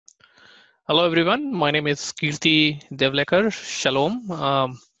Hello, everyone. My name is Kirti Devlekar. Shalom.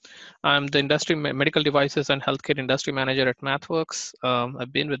 I'm the medical devices and healthcare industry manager at MathWorks.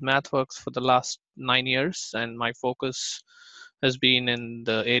 I've been with MathWorks for the last 9 years, and my focus has been in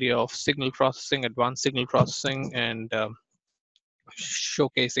the area of signal processing, advanced signal processing, and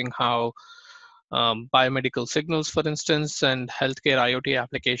showcasing how biomedical signals, for instance, and healthcare IoT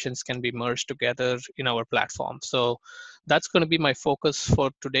applications can be merged together in our platform. So that's going to be my focus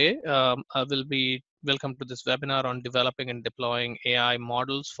for today. I will be welcome to this webinar on developing and deploying AI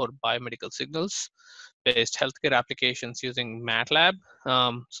models for biomedical signals based healthcare applications using MATLAB.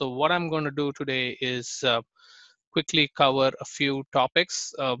 So what I'm going to do today is quickly cover a few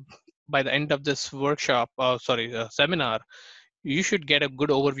topics. By the end of this seminar, you should get a good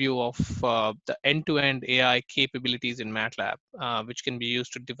overview of the end-to-end AI capabilities in MATLAB, which can be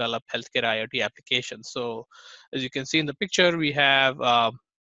used to develop healthcare IoT applications. So as you can see in the picture, we have a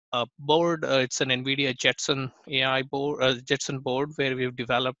board. It's an NVIDIA Jetson board where we've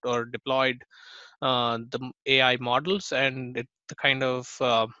developed or deployed the AI models, and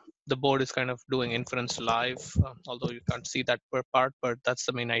the board is kind of doing inference live, although you can't see that per part, but that's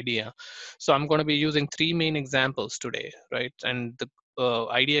the main idea. So I'm going to be using three main examples today, right? And the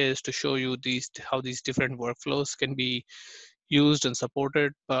idea is to show you how these different workflows can be used and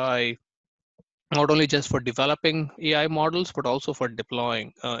supported by not only just for developing AI models, but also for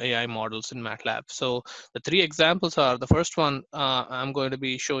deploying AI models in MATLAB. So the three examples are, the first one, I'm going to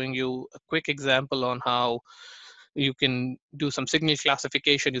be showing you a quick example on how you can do some signal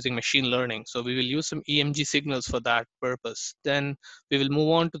classification using machine learning. So we will use some EMG signals for that purpose. Then we will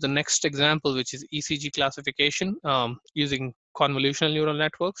move on to the next example, which is ECG classification using convolutional neural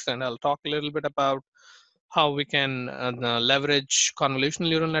networks. And I'll talk a little bit about how we can leverage convolutional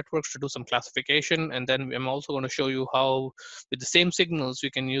neural networks to do some classification. And then I'm also going to show you how, with the same signals,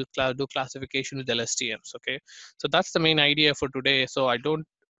 we can do classification with LSTMs. Okay, so that's the main idea for today. So I'm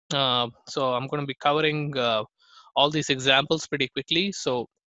going to be covering all these examples pretty quickly. So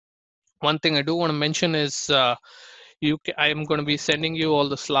one thing I do want to mention is I am going to be sending you all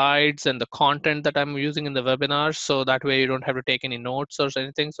the slides and the content that I'm using in the webinar, so that way you don't have to take any notes or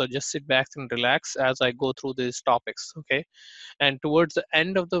anything. So just sit back and relax as I go through these topics, okay? And towards the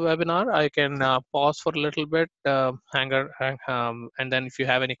end of the webinar, I can pause for a little bit, and then if you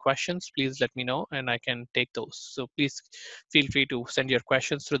have any questions, please let me know and I can take those. So please feel free to send your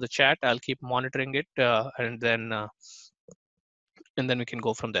questions through the chat. I'll keep monitoring it, and then we can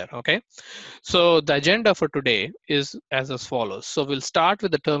go from there, okay? So the agenda for today is as follows. So we'll start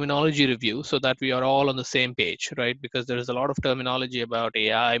with the terminology review so that we are all on the same page, right? Because there is a lot of terminology about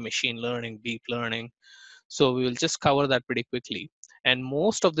AI, machine learning, deep learning. So we will just cover that pretty quickly. And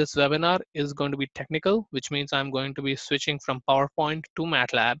most of this webinar is going to be technical, which means I'm going to be switching from PowerPoint to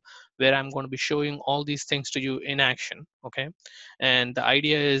MATLAB, where I'm going to be showing all these things to you in action, okay? And the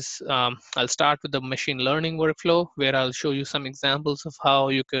idea is I'll start with the machine learning workflow, where I'll show you some examples of how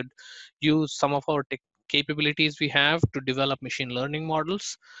you could use some of our capabilities we have to develop machine learning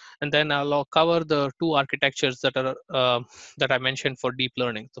models. And then I'll cover the two architectures that I mentioned for deep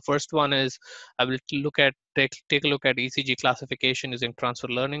learning. The first one is I will take a look at ECG classification using transfer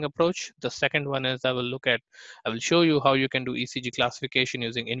learning approach. The second one is I will show you how you can do ECG classification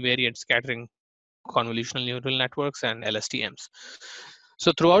using invariant scattering convolutional neural networks and LSTMs.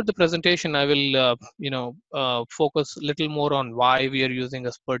 So throughout the presentation, I will focus a little more on why we are using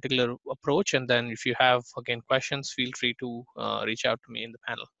this particular approach, and then if you have again questions, feel free to reach out to me in the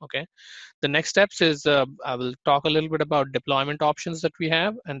panel. Okay. The next steps is I will talk a little bit about deployment options that we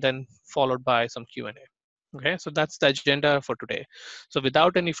have, and then followed by some Q&A. Okay, so that's the agenda for today. So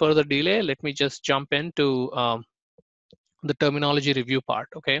without any further delay, let me just jump into the terminology review part.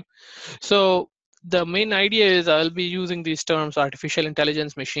 Okay, so the main idea is I'll be using these terms artificial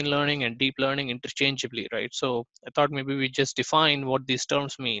intelligence, machine learning, and deep learning interchangeably, right? So I thought maybe we just define what these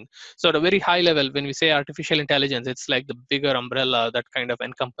terms mean. So at a very high level, when we say artificial intelligence, it's like the bigger umbrella that kind of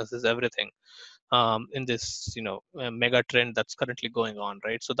encompasses everything in this mega trend that's currently going on,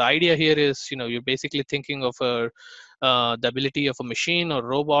 right? So the idea here is you're basically thinking of the ability of a machine or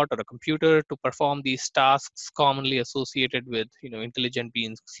robot or a computer to perform these tasks commonly associated with intelligent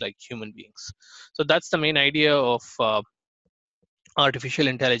beings like human beings. So that's the main idea of artificial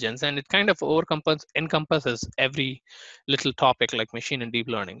intelligence, and it kind of encompasses every little topic like machine and deep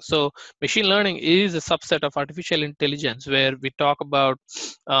learning. So machine learning is a subset of artificial intelligence, where we talk about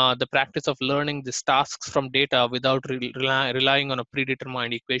the practice of learning these tasks from data without relying on a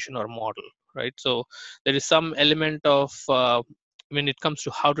predetermined equation or model, right? So there is some element of when it comes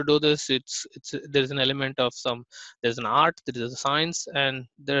to how to do this, there's an element of there's an art, there is a science, and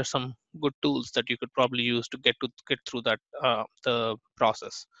there are some good tools that you could probably use to get through that the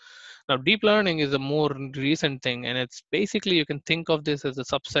process. Now, deep learning is a more recent thing, and it's basically, you can think of this as a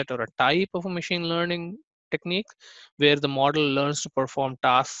subset or a type of a machine learning technique where the model learns to perform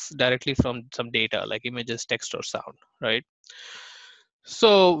tasks directly from some data like images, text, or sound, right?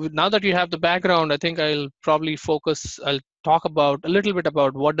 So now that you have the background, I think I'll talk about a little bit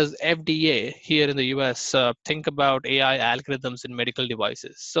about what does FDA here in the US think about AI algorithms in medical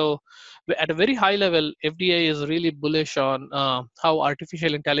devices. So at a very high level, FDA is really bullish on how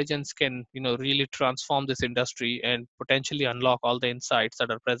artificial intelligence can, really transform this industry and potentially unlock all the insights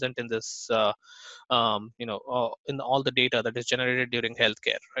that are present in this, in all the data that is generated during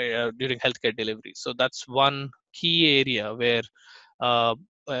healthcare, right, during healthcare delivery. So that's one key area where uh,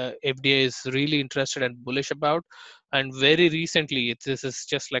 FDA is really interested and bullish about. And very recently, this is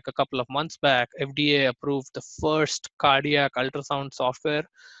just like a couple of months back, FDA approved the first cardiac ultrasound software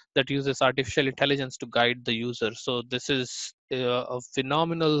that uses artificial intelligence to guide the user. So this is a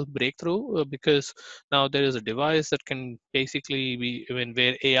phenomenal breakthrough because now there is a device that can basically be,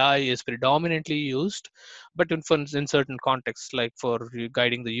 where AI is predominantly used, but in certain contexts, like for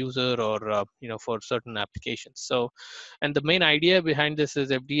guiding the user or for certain applications. So, and the main idea behind this is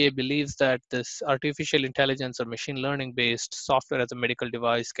FDA believes that this artificial intelligence or machine learning based software as a medical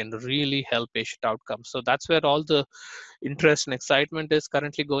device can really help patient outcomes. So that's where all the interest and excitement is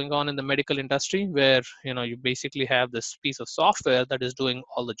currently going on in the medical industry, where you basically have this piece of software that is doing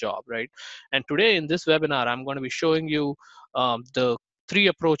all the job, right? And today in this webinar, I'm going to be showing you the three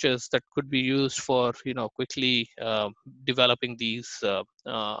approaches that could be used for quickly developing these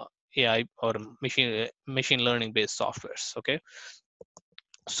AI or machine learning based softwares. Okay,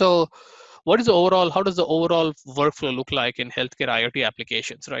 so how does the overall workflow look like in healthcare IoT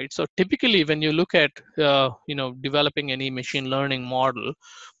applications, right? So typically when you look at developing any machine learning model,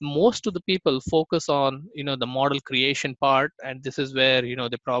 most of the people focus on the model creation part, and this is where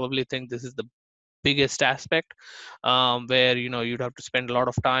they probably think this is the biggest aspect, where you'd have to spend a lot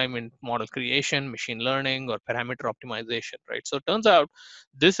of time in model creation, machine learning, or parameter optimization, right? So it turns out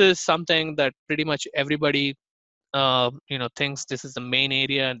this is something that pretty much everybody thinks this is the main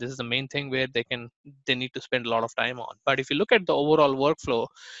area and this is the main thing where they need to spend a lot of time on. But if you look at the overall workflow,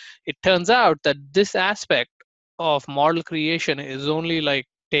 it turns out that this aspect of model creation is only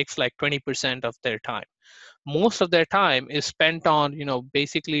takes like 20% of their time. Most of their time is spent on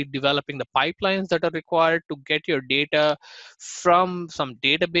basically developing the pipelines that are required to get your data from some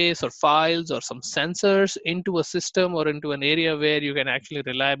database or files or some sensors into a system or into an area where you can actually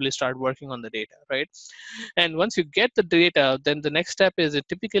reliably start working on the data, right? And once you get the data, then the next step is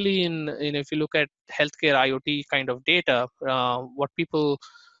typically if you look at healthcare IoT kind of data, what people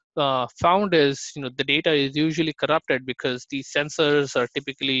found is the data is usually corrupted because these sensors are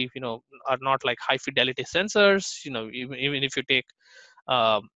typically are not like high fidelity sensors. Even if you take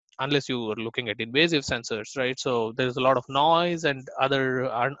unless you are looking at invasive sensors, right? So there's a lot of noise and other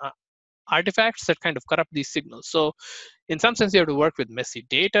artifacts that kind of corrupt these signals. So in some sense, you have to work with messy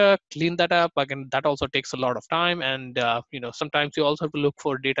data, clean that up. Again, that also takes a lot of time. And sometimes you also have to look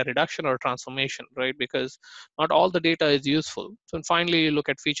for data reduction or transformation, right? Because not all the data is useful. So finally, you look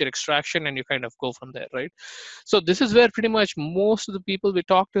at feature extraction and you kind of go from there, right? So this is where pretty much most of the people we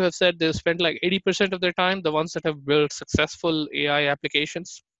talk to have said they've spent like 80% of their time, the ones that have built successful AI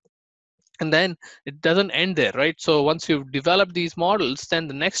applications. And then it doesn't end there, right? So once you've developed these models, then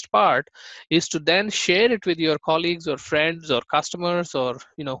the next part is to then share it with your colleagues or friends or customers or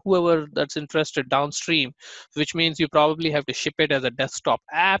whoever that's interested downstream, which means you probably have to ship it as a desktop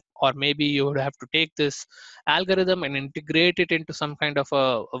app, or maybe you would have to take this algorithm and integrate it into some kind of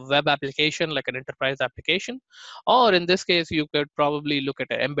a web application like an enterprise application. Or in this case, you could probably look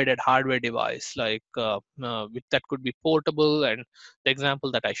at an embedded hardware device that could be portable, and the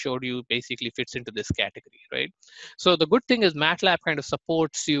example that I showed you basically fits into this category, right? So the good thing is MATLAB kind of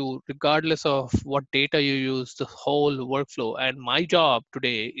supports you regardless of what data you use, the whole workflow. And my job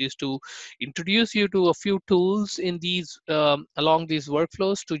today is to introduce you to a few tools in these along these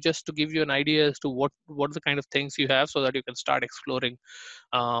workflows to give you an idea as to what the kind of things you have, so that you can start exploring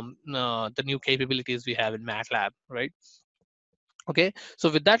the new capabilities we have in MATLAB, right? Okay, so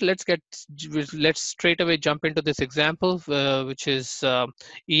with that, let's straight away jump into this example, which is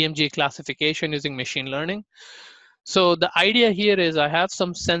EMG classification using machine learning. So the idea here is I have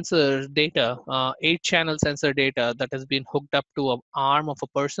some sensor data, 8-channel sensor data that has been hooked up to an arm of a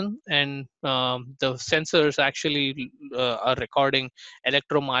person, and the sensors actually are recording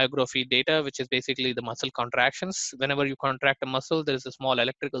electromyography data, which is basically the muscle contractions. Whenever you contract a muscle, there is a small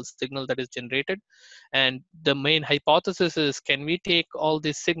electrical signal that is generated, and the main hypothesis is, can we take all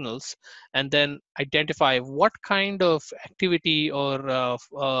these signals and then identify what kind of activity or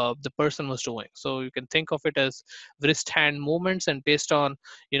the person was doing. So you can think of it as wrist hand movements, and based on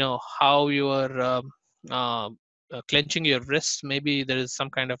how you are clenching your wrists, maybe there is some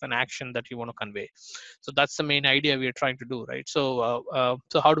kind of an action that you want to convey. So that's the main idea we are trying to do, right? So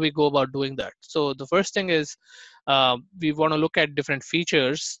how do we go about doing that? So the first thing is, we want to look at different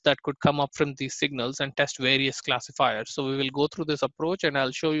features that could come up from these signals and test various classifiers. So we will go through this approach, and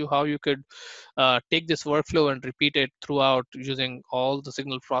I'll show you how you could take this workflow and repeat it throughout using all the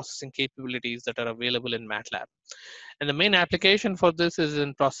signal processing capabilities that are available in MATLAB. And the main application for this is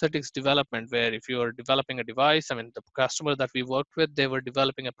in prosthetics development, where if you are developing a device, I mean, the customer that we worked with, they were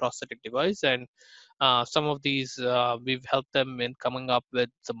developing a prosthetic device, and some of these we've helped them in coming up with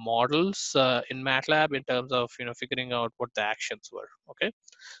the models in MATLAB in terms of figuring out what the actions were. Okay,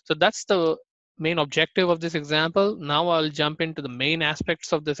 so that's the main objective of this example. Now I'll jump into the main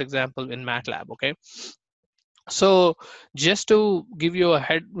aspects of this example in MATLAB. Okay, so just to give you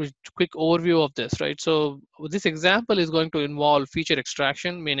a quick overview of this, right? So this example is going to involve feature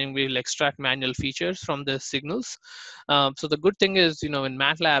extraction, meaning we'll extract manual features from the signals. So the good thing is, in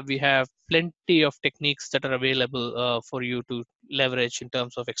MATLAB, we have plenty of techniques that are available for you to leverage in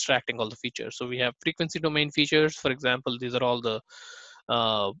terms of extracting all the features. So we have frequency domain features. For example, these are all the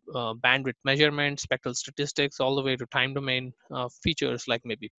bandwidth measurement, spectral statistics, all the way to time domain features like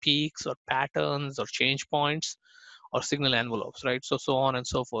maybe peaks or patterns or change points or signal envelopes, right? So on and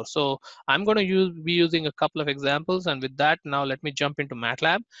so forth. So I'm going to be using a couple of examples, and with that, now let me jump into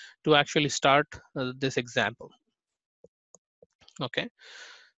MATLAB to actually start this example. Okay,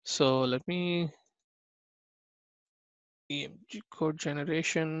 so let me EMG code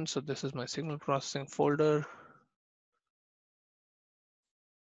generation. So this is my signal processing folder.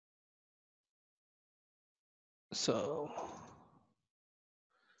 So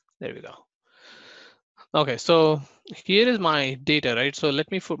there we go. Okay, so here is my data, right? So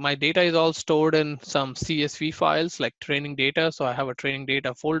my data is all stored in some CSV files like training data. So I have a training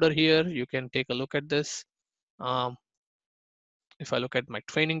data folder here. You can take a look at this. If I look at my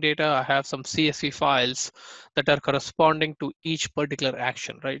training data, I have some CSV files that are corresponding to each particular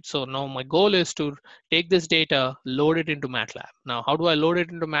action, right? So now my goal is to take this data, load it into MATLAB. Now, how do I load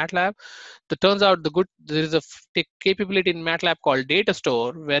it into MATLAB? It turns out there is a capability in MATLAB called data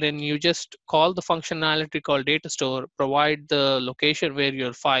store, wherein you just call the functionality called data store, provide the location where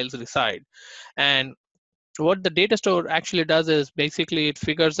your files reside, and what the data store actually does is basically it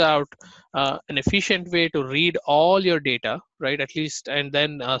figures out an efficient way to read all your data, right, at least, and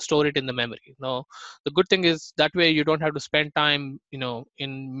then store it in the memory. Now the good thing is that way you don't have to spend time in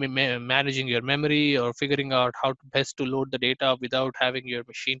managing your memory or figuring out how to best to load the data without having your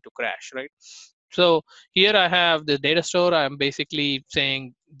machine to crash, right? So here I have the data store. I'm basically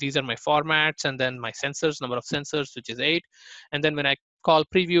saying these are my formats, and then my sensors, number of sensors, which is 8. And then when I call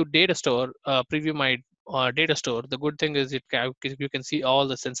preview data store, preview my data store, the good thing is you can see all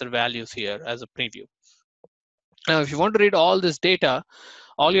the sensor values here as a preview. Now, if you want to read all this data,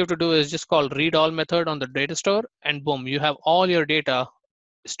 all you have to do is just call read all method on the data store, and boom, you have all your data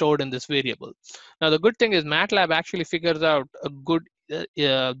stored in this variable. Now, the good thing is MATLAB actually figures out a good,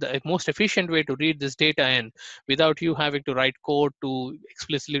 the most efficient way to read this data in without you having to write code to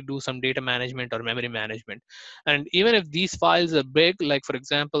explicitly do some data management or memory management. And even if these files are big, like for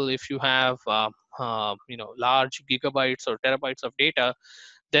example, if you have large gigabytes or terabytes of data,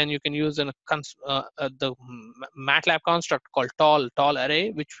 then you can use the MATLAB construct called tall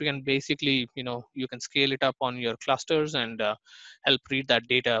array, which we can basically, you can scale it up on your clusters and help read that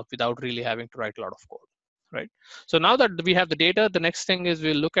data without really having to write a lot of code, right? So now that we have the data, the next thing is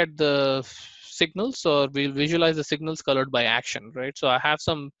we'll look at the signals, or we'll visualize the signals colored by action, right? So I have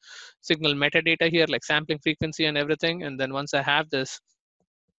some signal metadata here, like sampling frequency and everything. And then once I have this,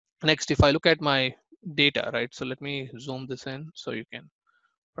 next, if I look at my data, right? So let me zoom this in so you can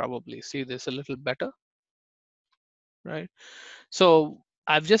probably see this a little better, right? So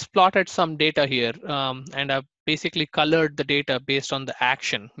I've just plotted some data here, and I've basically colored the data based on the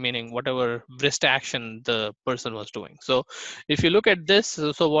action, meaning whatever wrist action the person was doing. So if you look at this,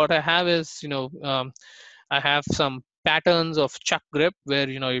 so what I have is, I have some patterns of chuck grip where,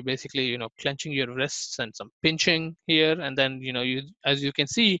 you're basically, clenching your wrists, and some pinching here. And then, as you can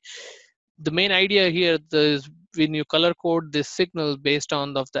see, the main idea here is when you color code this signal based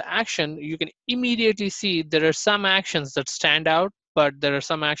on the action, you can immediately see there are some actions that stand out, but there are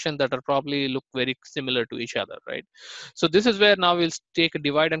some actions that are probably look very similar to each other, right? So this is where now we'll take a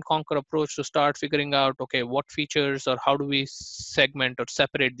divide and conquer approach to start figuring out, okay, what features or how do we segment or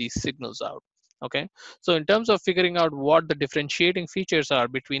separate these signals out. Okay, so in terms of figuring out what the differentiating features are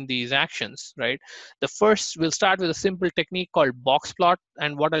between these actions, right? The first, we'll start with a simple technique called box plot.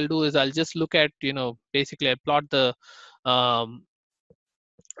 And what I'll do is I'll just look at, basically I plot the um,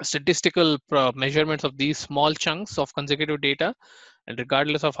 statistical measurements of these small chunks of consecutive data. And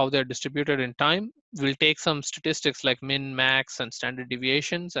regardless of how they're distributed in time, we'll take some statistics like min, max, and standard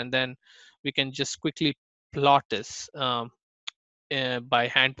deviations, and then we can just quickly plot this by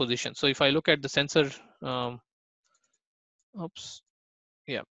hand position. So if I look at the sensor, oops,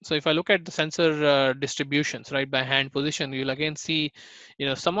 yeah. So if I look at the sensor distributions, right, by hand position, you'll again see,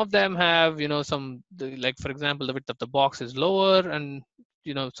 some of them have, like for example, the width of the box is lower, and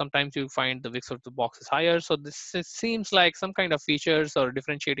sometimes you find the width of the box is higher. So seems like some kind of features or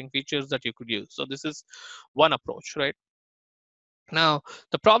differentiating features that you could use. So this is one approach, right? Now,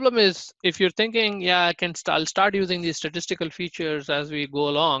 the problem is if you're thinking, yeah, I'll start using these statistical features as we go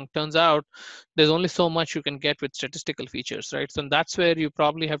along, turns out there's only so much you can get with statistical features, right? So that's where you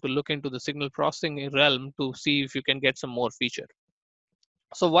probably have to look into the signal processing realm to see if you can get some more feature.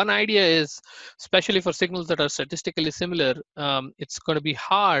 So one idea is, especially for signals that are statistically similar, it's going to be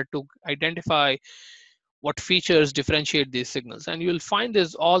hard to identify what features differentiate these signals. And you'll find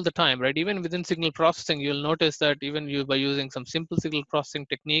this all the time, right? Even within signal processing, you'll notice that even by using some simple signal processing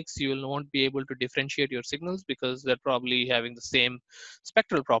techniques, you won't be able to differentiate your signals because they're probably having the same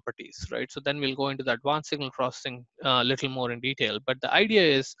spectral properties, right? So then we'll go into the advanced signal processing a little more in detail. But the idea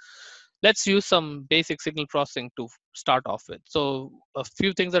is, let's use some basic signal processing to start off with. So a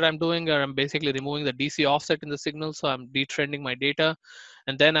few things that I'm doing are I'm basically removing the DC offset in the signal. So I'm detrending my data,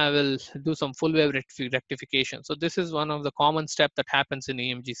 and then I will do some full wave rectification. So this is one of the common steps that happens in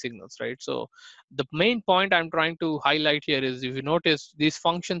EMG signals, right? So the main point I'm trying to highlight here is, if you notice, these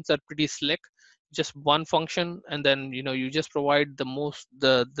functions are pretty slick. Just one function, and then you just provide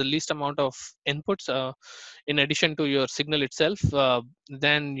the least amount of inputs in addition to your signal itself.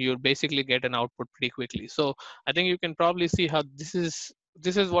 Then you basically get an output pretty quickly. So I think you can probably see how this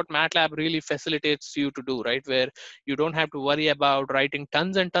is what MATLAB really facilitates you to do, right? Where you don't have to worry about writing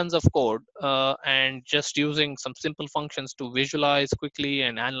tons and tons of code and just using some simple functions to visualize quickly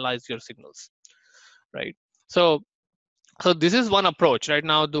and analyze your signals, right? So this is one approach. Right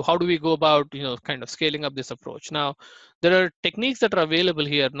now, how do we go about kind of scaling up this approach? Now, there are techniques that are available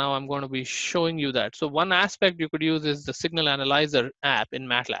here. Now I'm going to be showing you that. So one aspect you could use is the signal analyzer app in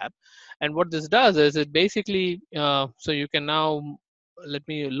MATLAB. And what this does is it basically, so you can now, let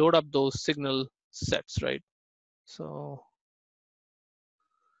me load up those signal sets, right? So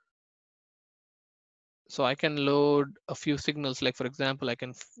I can load a few signals, like for example, I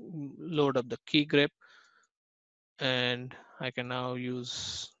can load up the key grip, and I can now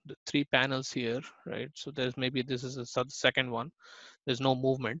use the 3 panels here, right? So there's maybe this is the second one. There's no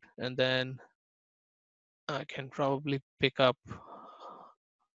movement, and then I can probably pick up.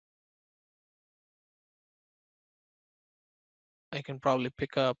 I can probably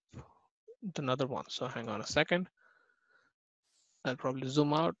pick up another one. So hang on a second. I'll probably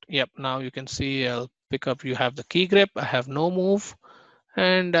zoom out. Yep, now you can see I'll pick up. You have the key grip. I have no move,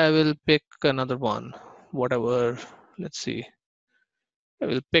 and I will pick another one. Whatever. Let's see. I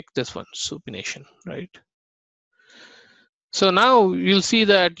will pick this one, supination, right? So now you'll see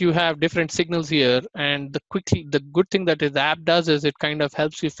that you have different signals here, and the good thing that the app does is it kind of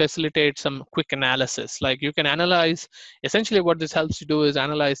helps you facilitate some quick analysis. Like you can analyze, essentially what this helps you do is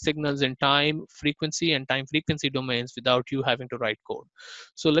analyze signals in time frequency and time frequency domains without you having to write code.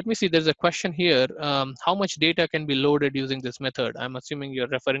 So let me see, there's a question here. How much data can be loaded using this method? I'm assuming you're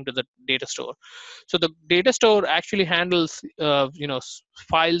referring to the data store. So the data store actually handles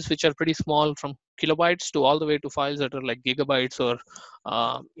files which are pretty small, from kilobytes to all the way to files that are like gigabytes or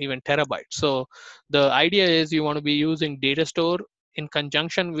even terabytes. So the idea is you want to be using data store in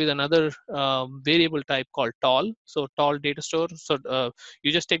conjunction with another variable type called tall. So tall data store. So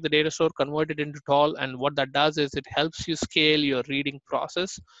you just take the data store, convert it into tall, and what that does is it helps you scale your reading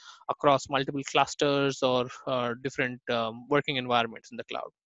process across multiple clusters or different working environments in the cloud.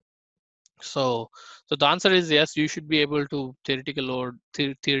 So the answer is yes, you should be able to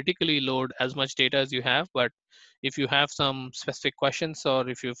theoretically load as much data as you have. But if you have some specific questions or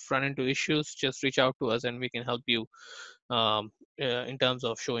if you've run into issues, just reach out to us and we can help you in terms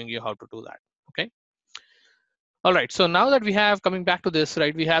of showing you how to do that. Okay. All right. So now that we have, coming back to this,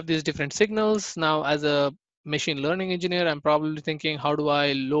 right, we have these different signals. Now, as a machine learning engineer, I'm probably thinking, how do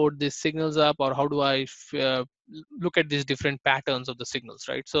I load these signals up, or how do I look at these different patterns of the signals,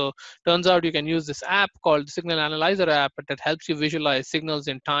 right? So turns out you can use this app called Signal Analyzer app that helps you visualize signals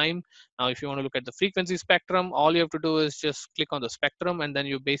in time. Now, if you want to look at the frequency spectrum, all you have to do is just click on the spectrum, and then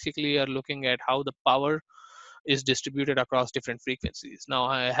you basically are looking at how the power is distributed across different frequencies. Now,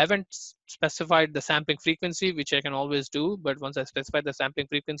 I haven't specified the sampling frequency, which I can always do, but once I specify the sampling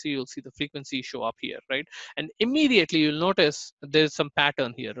frequency, you'll see the frequency show up here, right? And immediately you'll notice there's some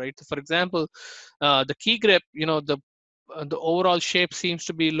pattern here, right? For example, the key grip, the overall shape seems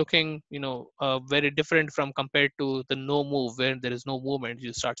to be looking, very different from compared to the no move, where there is no movement.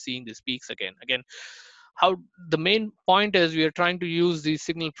 You start seeing these peaks again. How the main point is, we are trying to use these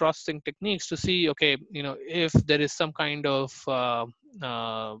signal processing techniques to see, okay, if there is some kind of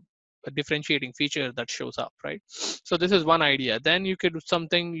a differentiating feature that shows up, right? So this is one idea. Then you can do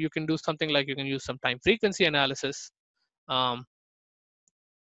something like you can use some time frequency analysis. um,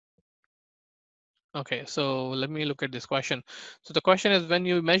 okay, so let me look at this question. So the question is, when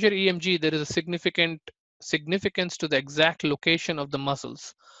you measure EMG, there is a significant significance to the exact location of the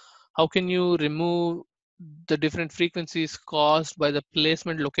muscles. How can you remove the different frequencies caused by the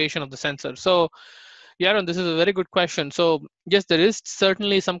placement location of the sensor? So, Yaron, this is a very good question. So, yes, there is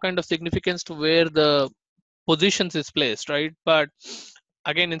certainly some kind of significance to where the positions is placed, right? But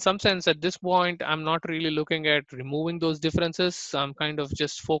again, in some sense, at this point, I'm not really looking at removing those differences. I'm kind of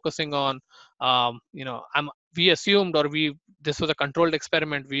just focusing on, we assumed, or this was a controlled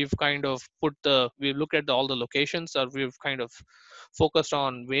experiment. We've kind of we've looked at all the locations, or we've kind of focused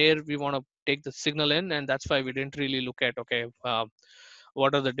on where we want to take the signal in, and that's why we didn't really look at, okay,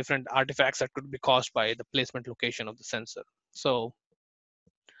 what are the different artifacts that could be caused by the placement location of the sensor. So,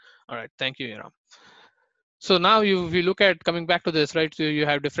 all right, thank you, Yaron. So now we look at, coming back to this, right? So you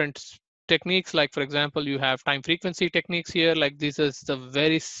have different techniques, like for example, you have time frequency techniques here. Like this is the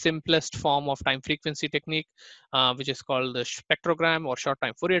very simplest form of time frequency technique, which is called the spectrogram or short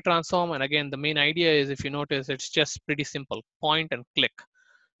time Fourier transform. And again, the main idea is, if you notice, it's just pretty simple: point and click.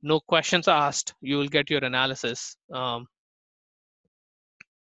 No questions asked. You will get your analysis.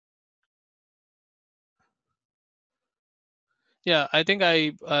 Yeah, I think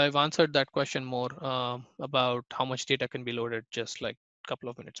I've answered that question more about how much data can be loaded just like a couple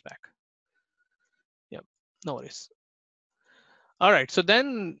of minutes back. Yeah, no worries. All right, so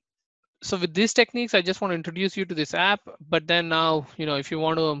with these techniques, I just want to introduce you to this app. But then now, if you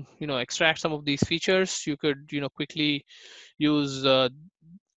want to, extract some of these features, you could, quickly use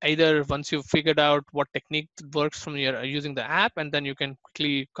either, once you've figured out what technique works from your using the app, and then you can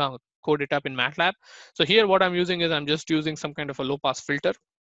quickly code it up in MATLAB. So here, what I'm using is, I'm just using some kind of a low pass filter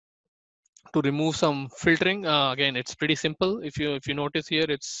to remove some filtering. Again, it's pretty simple. If you notice here,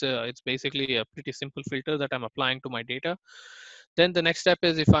 it's basically a pretty simple filter that I'm applying to my data. Then the next step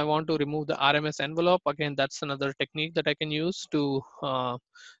is, if I want to remove the RMS envelope, again, that's another technique that I can use to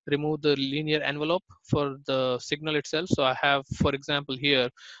remove the linear envelope for the signal itself. So I have, for example, here,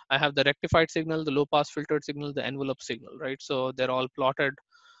 I have the rectified signal, the low pass filtered signal, the envelope signal, right? So they're all plotted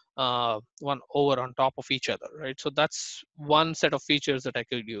one over on top of each other, right? So that's one set of features that I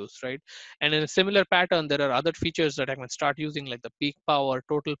could use, right? And in a similar pattern, there are other features that I can start using, like the peak power,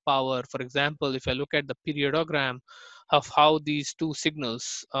 total power. For example, if I look at the periodogram of how these two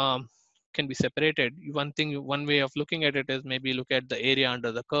signals can be separated, one way of looking at it is maybe look at the area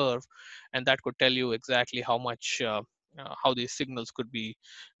under the curve, and that could tell you exactly how much how these signals could be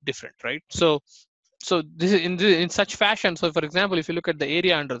different, right? So this is in such fashion. So for example, if you look at the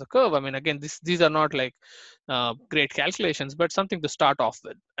area under the curve, I mean, again, these are not like great calculations, but something to start off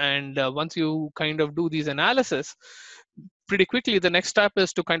with. And once you kind of do these analysis pretty quickly, the next step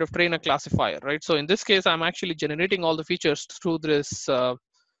is to kind of train a classifier, right? So in this case, I'm actually generating all the features through this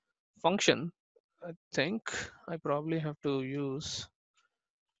function. I think I probably have to use,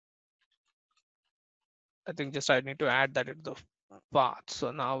 I think just I need to add that into the path.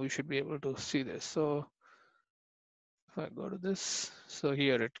 So now we should be able to see this. So if I go to this, so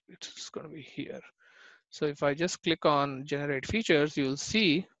here it's going to be here. So if I just click on generate features, you'll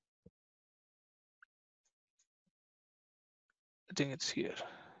see, I think it's here.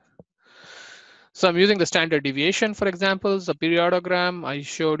 So I'm using the standard deviation, for example, the periodogram. I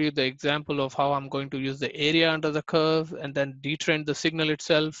showed you the example of how I'm going to use the area under the curve and then detrend the signal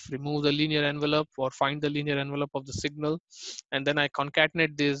itself, remove the linear envelope or find the linear envelope of the signal. And then I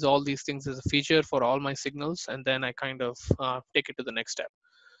concatenate all these things as a feature for all my signals. And then I kind of take it to the next step.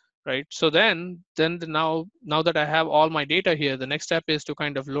 Right. So now that I have all my data here, the next step is to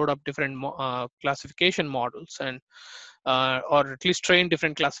kind of load up different classification models. And or at least train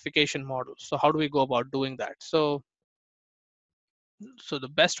different classification models. So how do we go about doing that? So the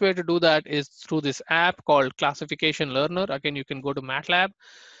best way to do that is through this app called Classification Learner. Again, you can go to MATLAB,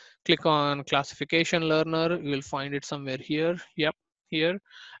 click on Classification Learner. You will find it somewhere here. Yep, here.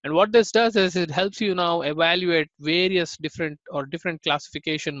 And what this does is it helps you now evaluate various different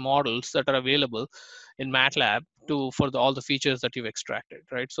classification models that are available in MATLAB for all the features that you've extracted,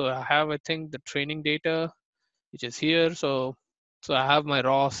 right? So I have, I think, the training data, which is here. So I have my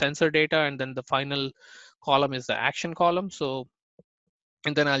raw sensor data, and then the final column is the action column. So,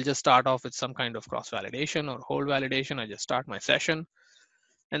 and then I'll just start off with some kind of cross validation or hold validation. I just start my session.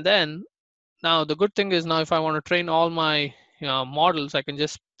 And then now the good thing is, now if I want to train all my models, I can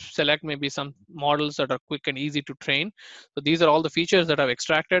just select maybe some models that are quick and easy to train. So these are all the features that I've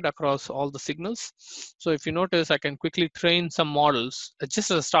extracted across all the signals. So if you notice, I can quickly train some models just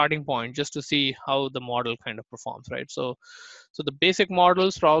as a starting point, just to see how the model kind of performs, right? So the basic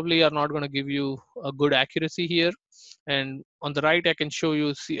models probably are not going to give you a good accuracy here. And on the right, I can show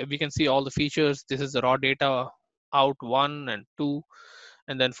you, we can see all the features. This is the raw data out 1 and 2,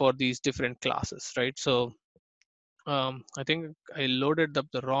 and then for these different classes, right? So I think I loaded up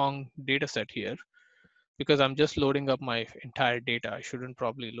the wrong data set here, because I'm just loading up my entire data. I shouldn't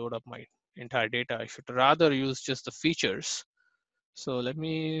probably load up my entire data. I should rather use just the features. So let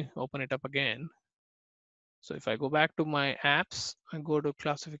me open it up again. So if I go back to my apps, I go to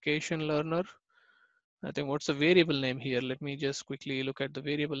Classification Learner. I think, what's the variable name here? Let me just quickly look at the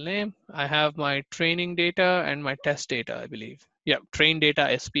variable name. I have my training data and my test data, I believe. Yeah, train data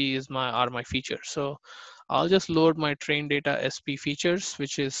SP are my features. So I'll just load my train data SP features,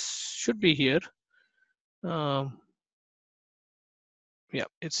 which should be here. Yeah,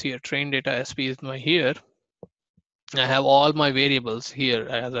 it's here. Train data SP is here. I have all my variables here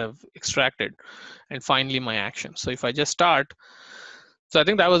as I've extracted, and finally my action. So if I just start, so I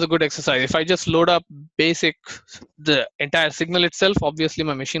think that was a good exercise. If I just load up the entire signal itself, obviously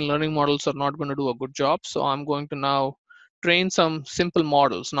my machine learning models are not going to do a good job. So I'm going to now train some simple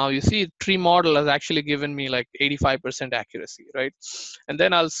models. Now you see, tree model has actually given me like 85% accuracy, right? And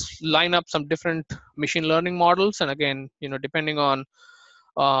then I'll line up some different machine learning models. And again, depending on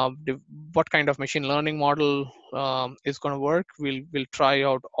what kind of machine learning model is going to work, we'll try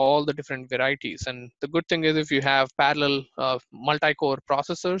out all the different varieties. And the good thing is, if you have parallel multi-core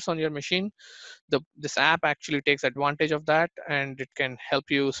processors on your machine, this app actually takes advantage of that, and it can help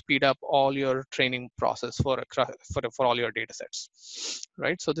you speed up all your training process for all your data sets,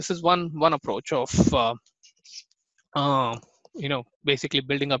 right? So this is one approach of basically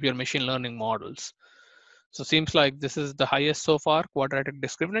building up your machine learning models. So seems like this is the highest so far, quadratic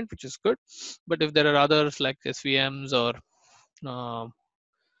discriminant, which is good. But if there are others like SVMs or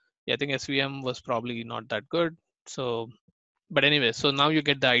yeah, I think SVM was probably not that good. So, but anyway, so now you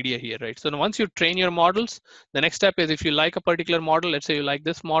get the idea here, right? So now once you train your models, the next step is, if you like a particular model, let's say you like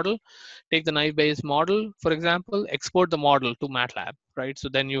this model, take the naive-Bayes model, for example, export the model to MATLAB, right? So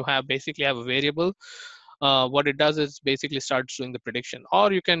then you basically have a variable. What it does is basically starts doing the prediction,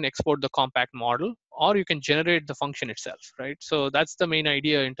 or you can export the compact model, or you can generate the function itself, right? So that's the main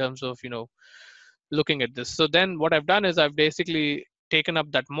idea in terms of looking at this. So then what I've done is, I've basically taken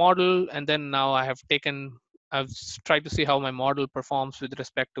up that model, and then now I've tried to see how my model performs with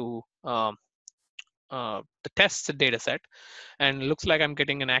respect to the test data set, and it looks like I'm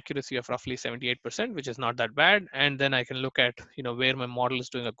getting an accuracy of roughly 78%, which is not that bad. And then I can look at where my model is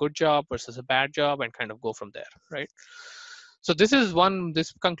doing a good job versus a bad job, and kind of go from there, right? So this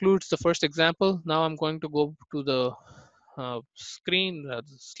concludes the first example. Now I'm going to go to the screen, the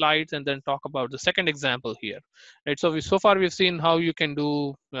slides, and then talk about the second example here, right? So far we've seen how you can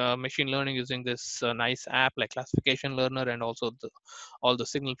do machine learning using this nice app like Classification Learner, and also all the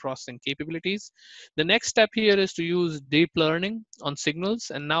signal processing capabilities. The next step here is to use deep learning on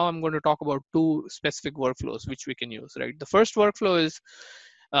signals, and now I'm going to talk about two specific workflows which we can use, right? The first workflow is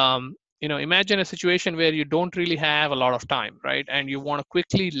imagine a situation where you don't really have a lot of time, right? And you want to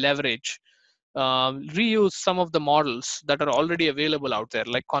quickly leverage reuse some of the models that are already available out there,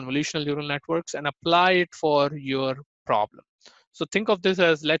 like convolutional neural networks, and apply it for your problem. So think of this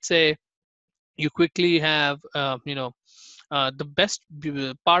as, let's say you quickly have the best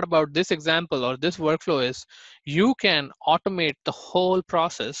part about this example or this workflow is, you can automate the whole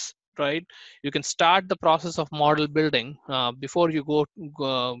process right? You can start the process of model building before you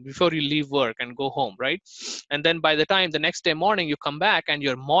before you leave work and go home, right? And then by the time the next day morning you come back and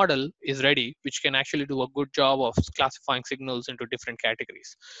your model is ready, which can actually do a good job of classifying signals into different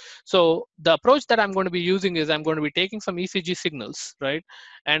categories. So the approach that I'm going to be using is I'm going to be taking some ECG signals, right?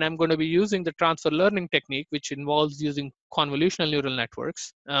 And I'm going to be using the transfer learning technique, which involves using convolutional neural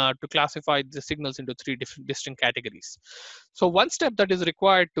networks to classify the signals into three different distinct categories. So one step that is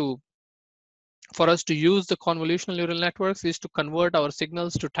required for us to use the convolutional neural networks is to convert our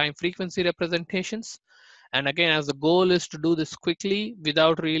signals to time frequency representations. And again, as the goal is to do this quickly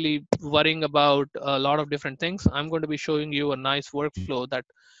without really worrying about a lot of different things, I'm going to be showing you a nice workflow that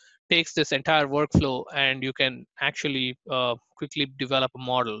takes this entire workflow and you can actually quickly develop a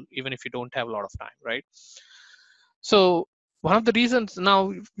model even if you don't have a lot of time, right? So one of the reasons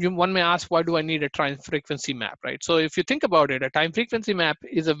now one may ask, why do I need a time frequency map, right? So if you think about it, a time frequency map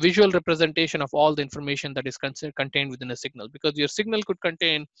is a visual representation of all the information that is contained within a signal, because your signal could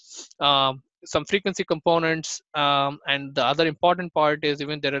contain some frequency components, and the other important part is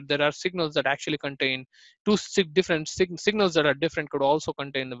even there are signals that actually contain different signals that are different could also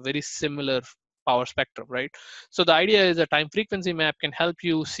contain a very similar power spectrum, right? So the idea is a time frequency map can help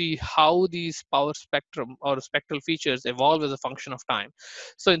you see how these power spectrum or spectral features evolve as a function of time.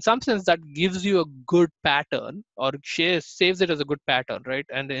 So in some sense that gives you a good pattern, or saves it as a good pattern, right?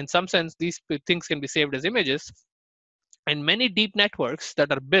 And in some sense these things can be saved as images, and many deep networks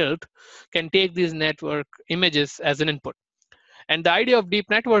that are built can take these network images as an input. And the idea of deep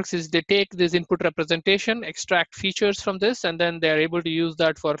networks is they take this input representation, extract features from this, and then they're able to use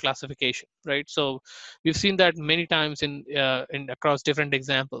that for classification, right? So we've seen that many times in across different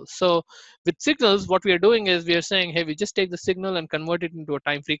examples. So with signals, what we are doing is we are saying, hey, we just take the signal and convert it into a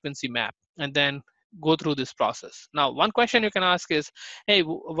time frequency map, and then go through this process. Now, one question you can ask is, hey,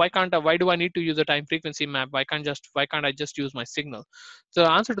 why do I need to use a time frequency map? Why can't I just use my signal? So the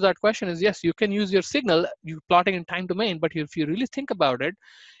answer to that question is yes, you can use your signal, you plotting in time domain, but if you really think about it,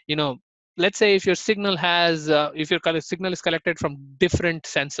 you know, let's say if your signal has, if your signal is collected from different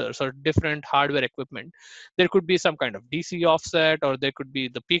sensors or different hardware equipment, there could be some kind of DC offset, or there could be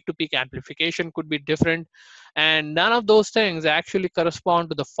the peak-to-peak amplification could be different, and none of those things actually correspond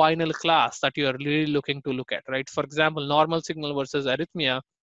to the final class that you are really looking to look at, right? For example, normal signal versus arrhythmia,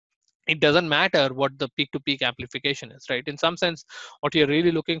 it doesn't matter what the peak-to-peak amplification is, right? In some sense, what you're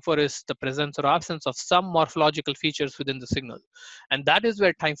really looking for is the presence or absence of some morphological features within the signal, and that is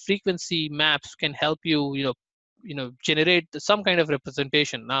where time frequency maps can help you, generate some kind of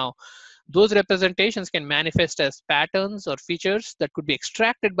representation. Now, those representations can manifest as patterns or features that could be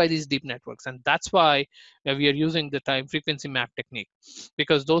extracted by these deep networks, and that's why we are using the time frequency map technique,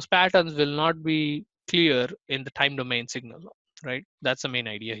 because those patterns will not be clear in the time domain signal, right? That's the main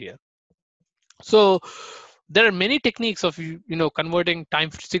idea here. So there are many techniques of converting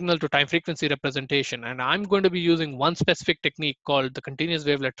time signal to time frequency representation, and I'm going to be using one specific technique called the continuous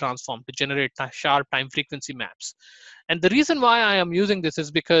wavelet transform to generate sharp time frequency maps. And the reason why I am using this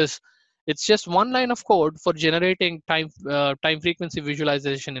is because it's just one line of code for generating time frequency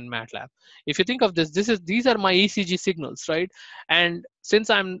visualization in MATLAB. If you think of this, these are my ECG signals, right? And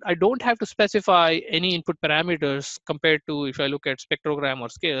since I don't have to specify any input parameters compared to if I look at spectrogram or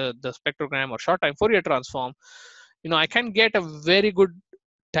the spectrogram or short time Fourier transform, I can get a very good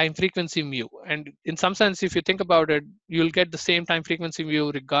time frequency view. And in some sense, if you think about it, you'll get the same time frequency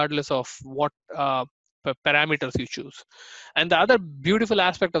view regardless of what parameters you choose. And the other beautiful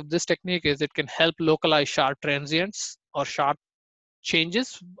aspect of this technique is it can help localize sharp transients or sharp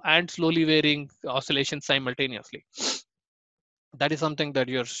changes and slowly varying oscillations simultaneously. That is something that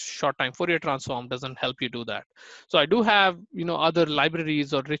your short time Fourier transform doesn't help you do that. So I do have other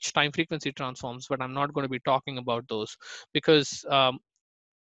libraries or rich time frequency transforms, but I'm not going to be talking about those, because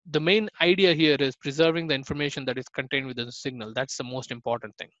the main idea here is preserving the information that is contained within the signal. That's the most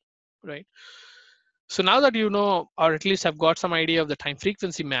important thing, right? So now that you know, or at least have got some idea of the time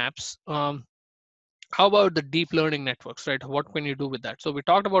frequency maps, how about the deep learning networks, right? What can you do with that? So we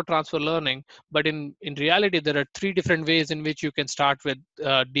talked about transfer learning, but in reality, there are three different ways in which you can start with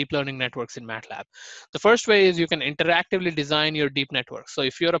deep learning networks in MATLAB. The first way is you can interactively design your deep network. So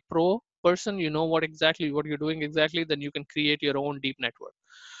if you're a pro person, you know what you're doing exactly, then you can create your own deep network.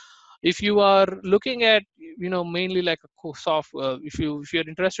 If you are looking at mainly like a if you're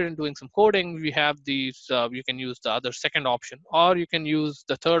interested in doing some coding, we have these, you can use the other second option, or you can use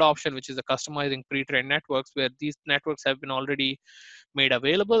the third option, which is the customizing pre-trained networks, where these networks have been already made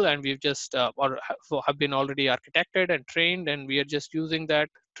available, and we've just or have been already architected and trained, and we are just using that,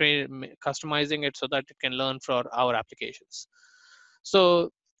 customizing it so that it can learn for our applications.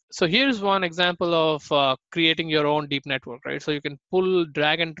 So So here's one example of creating your own deep network, right? So you can pull,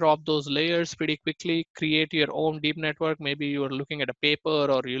 drag and drop those layers pretty quickly, create your own deep network. Maybe you're looking at a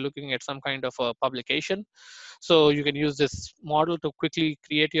paper or you're looking at some kind of a publication. So you can use this model to quickly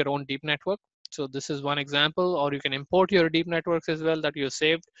create your own deep network. So this is one example, or you can import your deep networks as well that you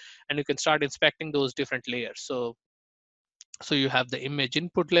saved, and you can start inspecting those different layers. So you have the image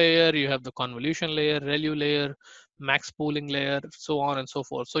input layer, you have the convolution layer, ReLU layer, max pooling layer, so on and so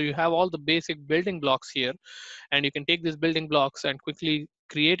forth. So you have all the basic building blocks here, and you can take these building blocks and quickly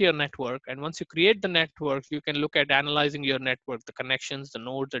create your network. And once you create the network, you can look at analyzing your network, the connections, the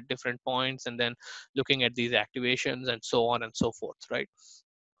nodes at different points, and then looking at these activations and so on and so forth, right?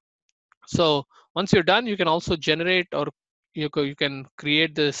 So once you're done, you can also generate, or you can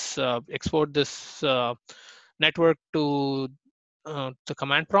create this, export this network to the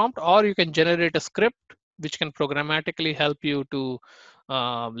command prompt, or you can generate a script which can programmatically help you to,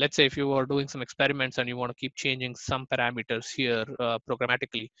 let's say if you are doing some experiments and you want to keep changing some parameters here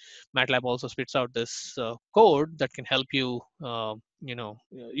programmatically, MATLAB also spits out this code that can help you,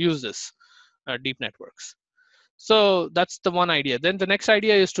 use this deep networks. So that's the one idea. Then the next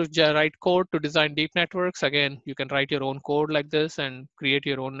idea is to write code to design deep networks. Again, you can write your own code like this and create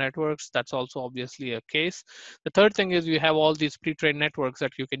your own networks. That's also obviously a case. The third thing is you have all these pre-trained networks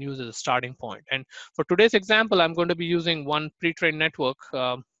that you can use as a starting point. And for today's example, I'm going to be using one pre-trained network,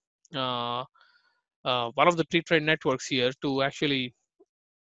 one of the pre-trained networks here to actually,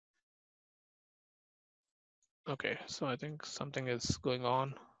 okay, so I think something is going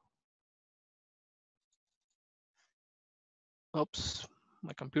on. Oops,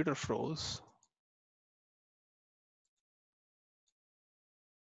 my computer froze.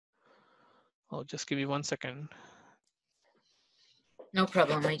 Oh, just give me 1 second. No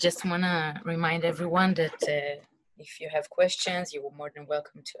problem. I just want to remind everyone that if you have questions, you're more than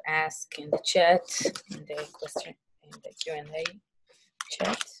welcome to ask in the chat, in the question, in the Q&A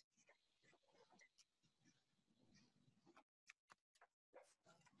chat.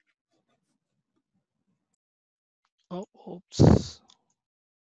 Oh, oops.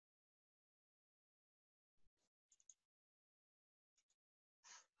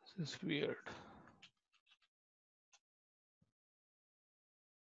 This is weird.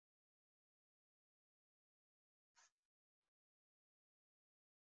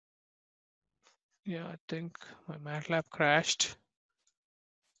 Yeah, I think my MATLAB crashed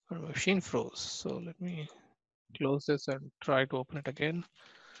or my machine froze. So let me close this and try to open it again.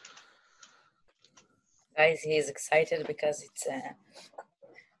 Guys, he is excited because it's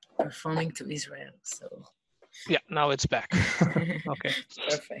performing to Israel. So yeah, now it's back. Okay.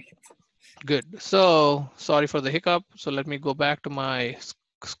 Perfect. Good. So sorry for the hiccup. So let me go back to my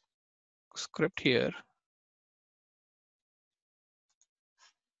script here.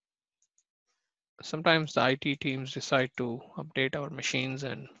 Sometimes the IT teams decide to update our machines,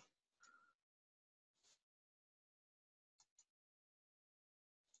 and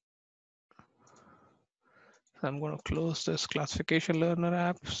I'm going to close this classification learner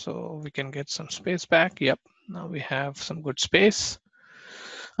app so we can get some space back. Yep, now we have some good space.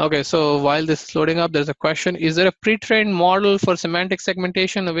 Okay, so while this is loading up, there's a question. Is there a pre-trained model for semantic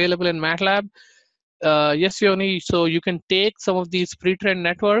segmentation available in MATLAB? Yes, Yoni. So you can take some of these pre-trained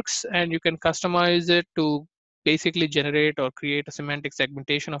networks and you can customize it to basically generate or create a semantic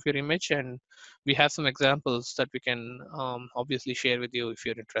segmentation of your image. And we have some examples that we can obviously share with you if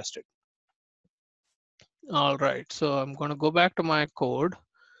you're interested. All right, so I'm going to go back to my code.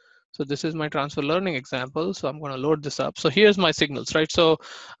 So this is my transfer learning example. So I'm going to load this up. So here's my signals, right? So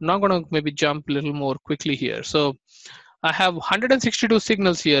I'm now going to maybe jump a little more quickly here. So I have 162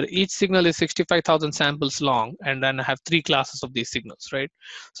 signals here. Each signal is 65,000 samples long, and then I have 3 classes of these signals, right?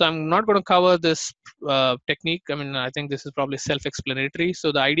 So I'm not going to cover this technique. I mean, I think this is probably self-explanatory.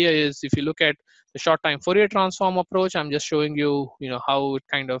 So the idea is, if you look at the short-time Fourier transform approach, I'm just showing you, how it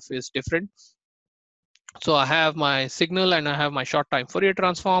kind of is different. So I have my signal and I have my short time Fourier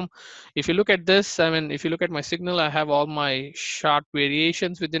transform. If you look at this, I mean, if you look at my signal, I have all my short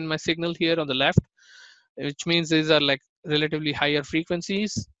variations within my signal here on the left, which means these are like relatively higher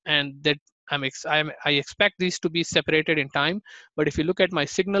frequencies, and that I expect these to be separated in time. But if you look at my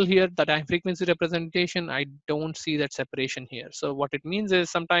signal here, the time frequency representation, I don't see that separation here. So what it means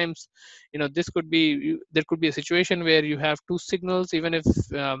is sometimes, this could be, there could be a situation where you have 2 signals, even if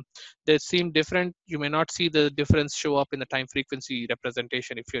they seem different, you may not see the difference show up in the time frequency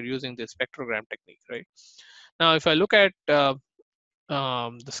representation if you're using the spectrogram technique, right? Now, if I look at the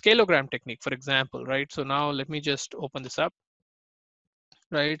scaleogram technique, for example, right? So now let me just open this up,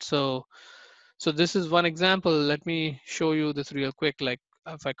 right? So this is one example. Let me show you this real quick. Like,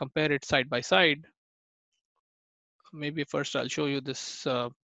 if I compare it side by side, maybe first I'll show you this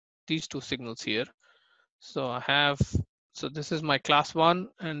these two signals here. So I have, so this is my class 1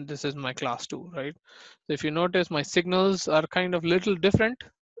 and this is my class 2, right? So if you notice, my signals are kind of little different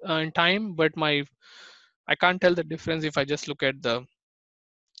in time, but I can't tell the difference if I just look at the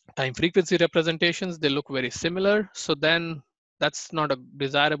time frequency representations. They look very similar. So then that's not a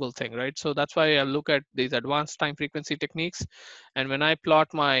desirable thing, right? So that's why I look at these advanced time frequency techniques. And when I plot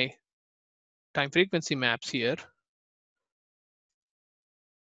my time frequency maps here,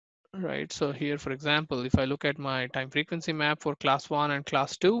 right? So here, for example, if I look at my time frequency map for class 1 and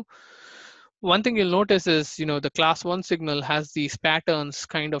class 2, one thing you'll notice is, the class 1 signal has these patterns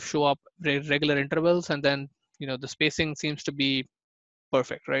kind of show up regular intervals, and then, the spacing seems to be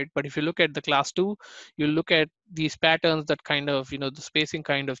perfect, right? But if you look at the class 2, you look at these patterns that kind of, the spacing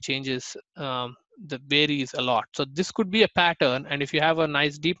kind of changes, that varies a lot. So this could be a pattern, and if you have a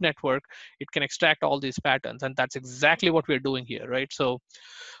nice deep network, it can extract all these patterns, and that's exactly what we're doing here, right? So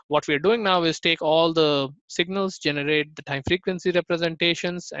what we're doing now is take all the signals, generate the time frequency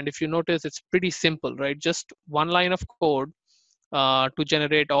representations, and if you notice, it's pretty simple, right? Just one line of code to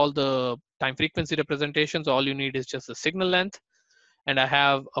generate all the time frequency representations. All you need is just the signal length. And I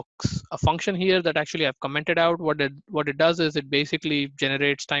have a function here that actually I've commented out. What it does is it basically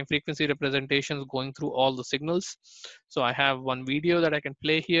generates time frequency representations going through all the signals. So I have one video that I can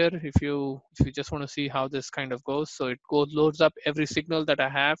play here if you just want to see how this kind of goes. So it loads up every signal that I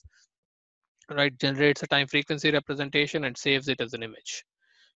have, right? Generates a time frequency representation and saves it as an image.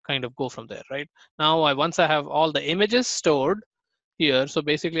 Kind of go from there, right? Now once I have all the images stored here, so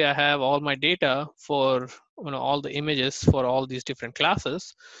basically I have all my data for all the images for all these different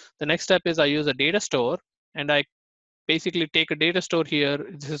classes. The next step is I use a data store, and I basically take a data store here.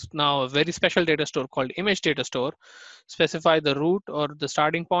 This is now a very special data store called image data store. Specify the root or the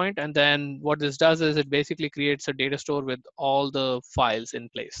starting point, and then what this does is it basically creates a data store with all the files in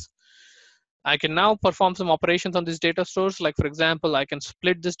place. I can now perform some operations on these data stores. Like, for example, I can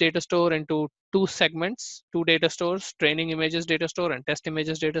split this data store into two segments, two data stores, training images data store and test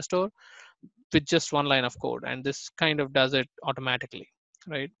images data store, with just one line of code. And this kind of does it automatically,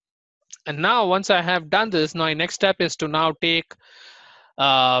 right? And now once I have done this, my next step is to now take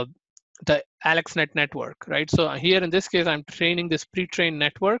the AlexNet network, right? So here in this case, I'm training this pre-trained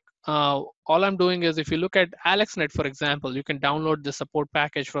network. All I'm doing is, if you look at AlexNet, for example, you can download the support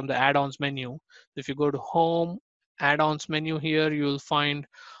package from the add-ons menu. If you go to Home, add-ons menu here, you'll find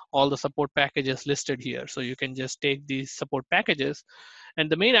all the support packages listed here. So you can just take these support packages. And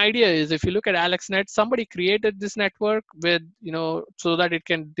the main idea is, if you look at AlexNet, somebody created this network with, so that it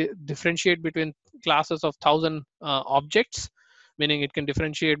can differentiate between classes of 1,000 objects, meaning it can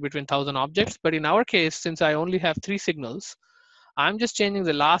differentiate between 1,000 objects. But in our case, since I only have 3 signals, I'm just changing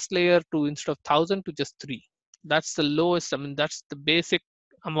the last layer to, instead of 1,000, to just 3. That's the lowest, that's the basic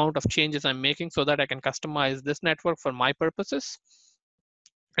amount of changes I'm making, so that I can customize this network for my purposes.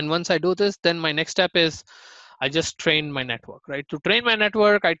 And once I do this, then my next step is I just train my network, right? To train my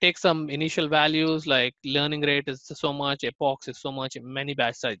network, I take some initial values like learning rate is so much, epochs is so much, many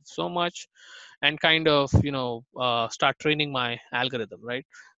batch size so much, and kind of, start training my algorithm, right?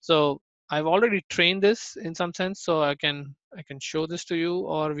 So I've already trained this in some sense, so I can show this to you,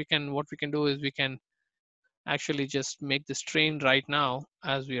 or what we can do is we can actually just make this train right now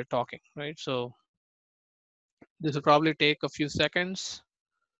as we are talking, right? So this will probably take a few seconds,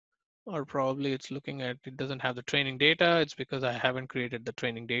 or probably it's looking at, it doesn't have the training data. It's because I haven't created the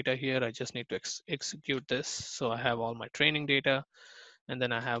training data here. I just need to execute this. So I have all my training data, and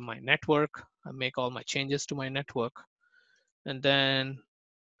then I have my network. I make all my changes to my network, and then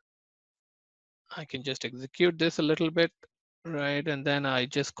I can just execute this a little bit, right? And then I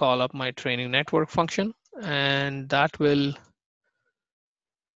just call up my training network function, and that will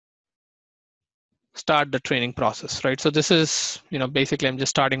start the training process, right? So this is, basically I'm just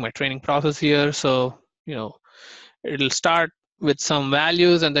starting my training process here. So, it'll start with some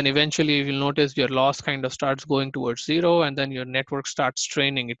values, and then eventually you'll notice your loss kind of starts going towards 0, and then your network starts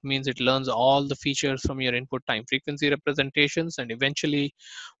training. It means it learns all the features from your input time frequency representations, and eventually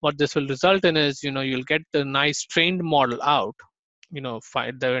what this will result in is, you'll get the nice trained model out.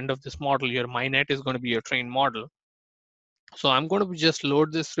 At the end of this model, your MyNet is going to be your trained model. So I'm going to just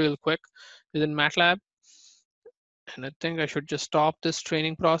load this real quick within MATLAB. And I think I should just stop this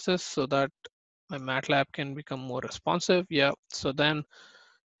training process so that my MATLAB can become more responsive. Yeah, so then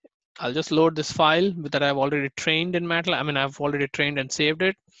I'll just load this file that I've already trained in MATLAB. I've already trained and saved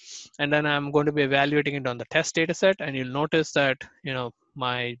it. And then I'm going to be evaluating it on the test data set. And you'll notice that,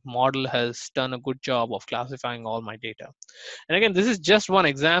 my model has done a good job of classifying all my data. And again, this is just one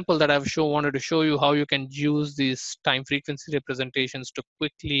example that I've wanted to show you how you can use these time frequency representations to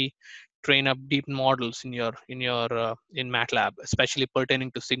quickly train up deep models in in MATLAB, especially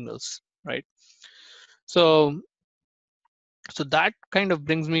pertaining to signals, right? So that kind of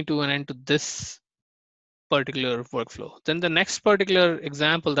brings me to an end to this particular workflow. Then the next particular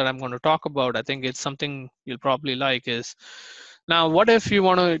example that I'm going to talk about, I think it's something you'll probably like, is now what if you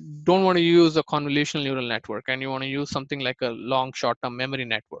don't want to use a convolutional neural network and you want to use something like a long short-term memory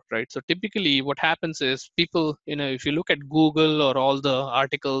network, right? So typically what happens is people, if you look at Google or all the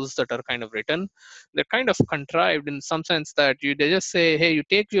articles that are kind of written, they're kind of contrived in some sense that they just say, hey, you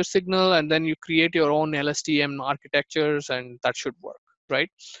take your signal and then you create your own LSTM architectures and that should work, right?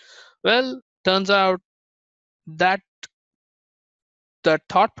 Well, turns out that the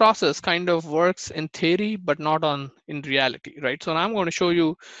thought process kind of works in theory but not in reality, right? So now I'm going to show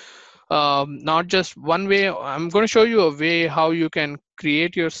you not just one way. I'm going to show you a way how you can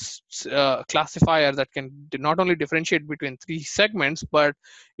create your classifier that can not only differentiate between three segments, but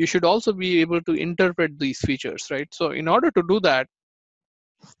you should also be able to interpret these features, right? So in order to do that,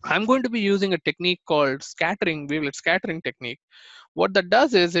 I'm going to be using a technique called wavelet scattering technique. What that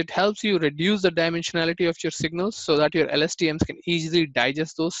does is it helps you reduce the dimensionality of your signals so that your LSTMs can easily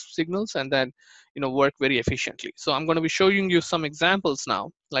digest those signals and then work very efficiently. So I'm going to be showing you some examples now.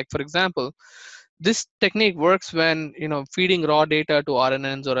 Like for example, this technique works when feeding raw data to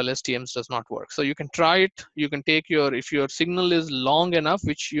RNNs or LSTMs does not work. So you can try it. You can take if your signal is long enough,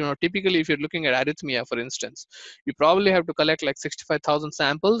 which typically if you're looking at arrhythmia, for instance, you probably have to collect like 65,000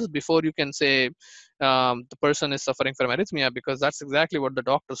 samples before you can say the person is suffering from arrhythmia, because that's exactly what the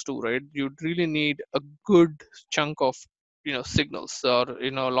doctors do, right? You really need a good chunk of signals or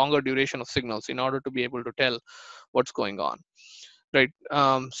longer duration of signals in order to be able to tell what's going on, right?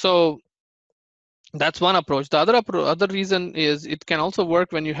 So that's one approach. The other reason is it can also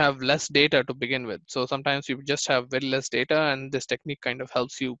work when you have less data to begin with. So sometimes you just have very less data, and this technique kind of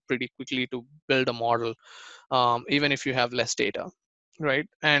helps you pretty quickly to build a model, even if you have less data, right?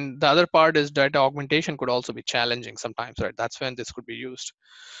 And the other part is data augmentation could also be challenging sometimes, right? That's when this could be used.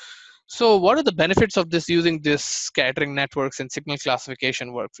 So what are the benefits of this using this scattering networks and signal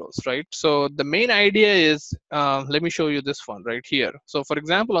classification workflows, right? So the main idea is, let me show you this one right here. So for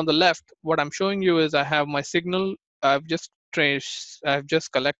example, on the left, what I'm showing you is I have my signal. I've just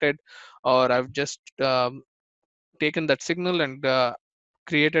collected, or I've just taken that signal and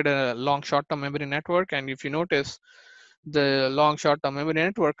created a long short-term memory network. And if you notice, the long short-term memory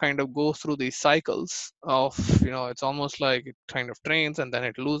network kind of goes through these cycles of, it's almost like it kind of trains and then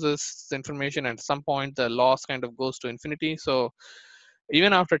it loses information, and at some point the loss kind of goes to infinity. So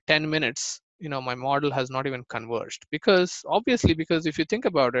even after 10 minutes, my model has not even converged, because if you think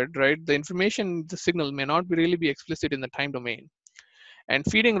about it, right, the information, the signal may not really be explicit in the time domain, and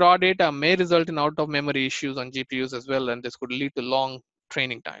feeding raw data may result in out of memory issues on GPUs as well, and this could lead to long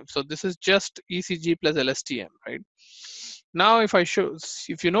training time. So this is just ECG plus LSTM, right? Now,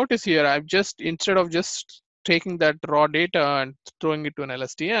 if you notice here, I've just, instead of just taking that raw data and throwing it to an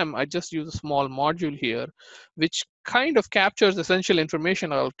LSTM, I just use a small module here, which kind of captures essential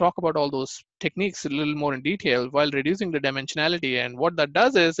information. I'll talk about all those techniques a little more in detail while reducing the dimensionality. And what that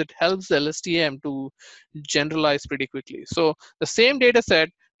does is it helps the LSTM to generalize pretty quickly. So the same data set,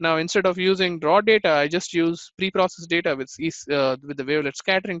 now instead of using raw data, I just use pre-processed data with the wavelet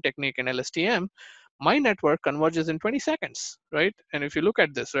scattering technique and LSTM. My network converges in 20 seconds, right? And if you look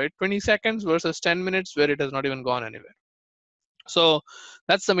at this, right, 20 seconds versus 10 minutes where it has not even gone anywhere. So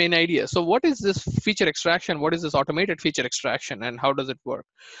that's the main idea. So what is this feature extraction? What is this automated feature extraction, and how does it work?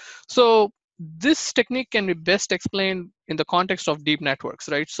 So this technique can be best explained in the context of deep networks,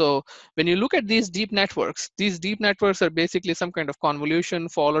 right? So when you look at these deep networks are basically some kind of convolution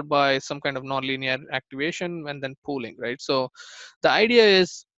followed by some kind of nonlinear activation and then pooling, right? So the idea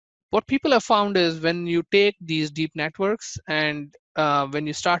is, what people have found is when you take these deep networks and when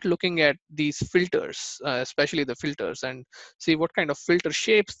you start looking at these filters, especially the filters, and see what kind of filter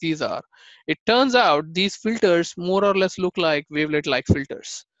shapes these are, it turns out these filters more or less look like wavelet-like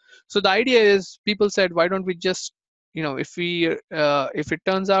filters. So the idea is, people said, why don't we just, if it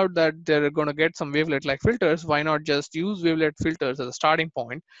turns out that they're going to get some wavelet-like filters, why not just use wavelet filters as a starting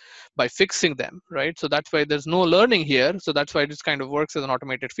point by fixing them, right? So that's why there's no learning here. So that's why this kind of works as an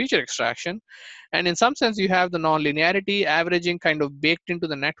automated feature extraction. And in some sense, you have the nonlinearity averaging kind of baked into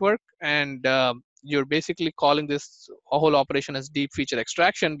the network, and you're basically calling this whole operation as deep feature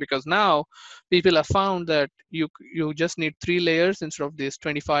extraction, because now people have found that you just need 3 layers instead of these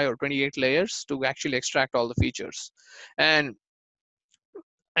 25 or 28 layers to actually extract all the features. And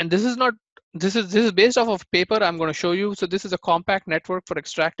And this is based off of paper I'm going to show you. So this is a compact network for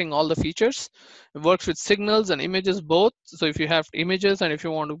extracting all the features. It works with signals and images both. So if you have images and if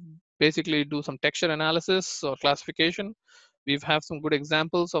you want to basically do some texture analysis or classification, we have some good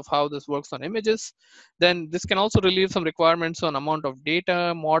examples of how this works on images. Then this can also relieve some requirements on amount of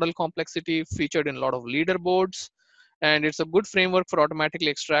data, model complexity, featured in a lot of leaderboards. And it's a good framework for automatically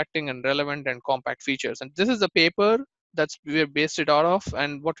extracting and relevant and compact features. And this is a paper that's we're based it out of.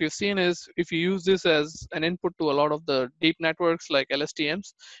 And what we've seen is if you use this as an input to a lot of the deep networks like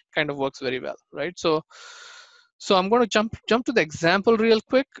LSTMs, kind of works very well, right? So I'm going to jump to the example real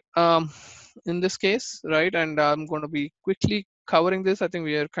quick in this case, right? And I'm going to be quickly covering this. I think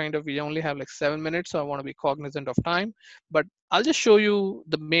we only have like 7 minutes, so I want to be cognizant of time. But I'll just show you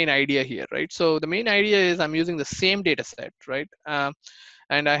the main idea here, right? So the main idea is I'm using the same data set, right?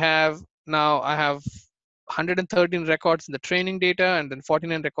 And I have 113 records in the training data and then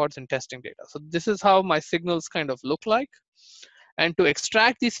 49 records in testing data. So this is how my signals kind of look like. And to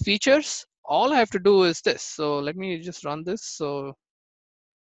extract these features, all I have to do is this. So let me just run this. So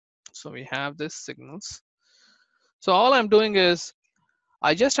we have this signals. So all I'm doing is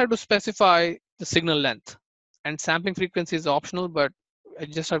I just have to specify the signal length, and sampling frequency is optional, but I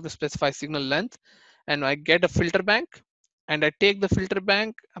just have to specify signal length, and I get a filter bank, and I take the filter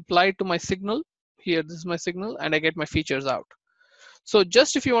bank, apply it to my signal. Here, this is my signal, and I get my features out. So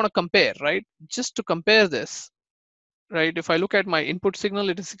just if you want to compare, right? Just to compare this, right? If I look at my input signal,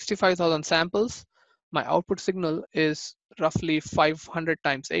 it is 65,000 samples. My output signal is roughly 500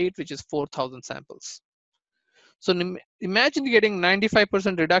 times 8, which is 4,000 samples. So imagine getting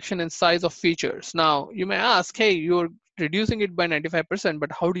 95% reduction in size of features. Now you may ask, hey, you're reducing it by 95%,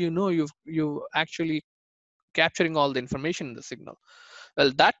 but how do you know you actually capturing all the information in the signal?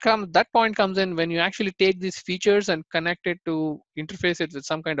 Well, that point comes in when you actually take these features and connect it to interface it with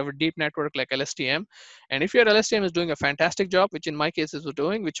some kind of a deep network like LSTM. And if your LSTM is doing a fantastic job, which in my case is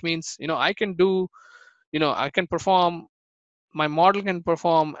doing, which means I can do, I can perform, my model can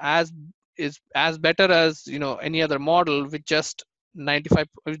perform as better as any other model with just 95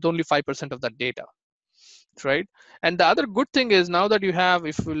 with only 5% of that data, right? And the other good thing is now that you have,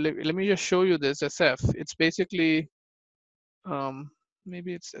 if we, let me just show you this SF. It's basically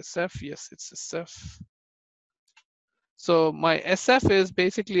maybe it's SF. Yes, it's SF. So my SF is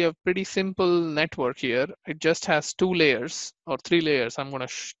basically a pretty simple network here. It just has 2 layers or 3 layers. I'm going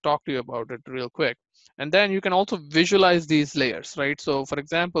to talk to you about it real quick. And then you can also visualize these layers, right? So for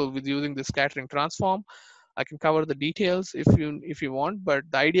example, with using the scattering transform, I can cover the details if you want, but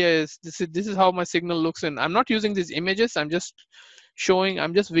the idea is this is how my signal looks in. I'm not using these images. I'm just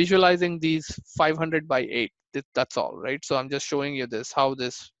visualizing these 500 by 8. That's all, right? So I'm just showing you how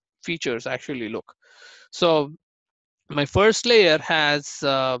this features actually look. So my first layer has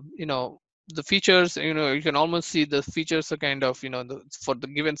the features, you can almost see the features are kind of for the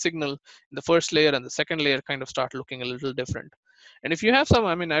given signal in the first layer, and the second layer kind of start looking a little different. And if you have some,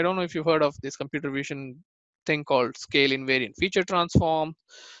 I don't know if you've heard of this computer vision thing called scale invariant feature transform.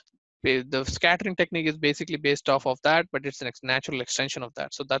 The scattering technique is basically based off of that, but it's a natural extension of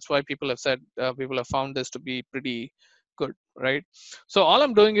that. So that's why people have said, people have found this to be pretty good, right? So all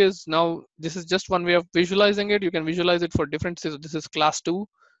I'm doing is now, this is just one way of visualizing it. You can visualize it for different, so this is class 2,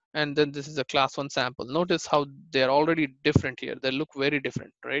 and then this is a class 1 sample. Notice how they're already different here. They look very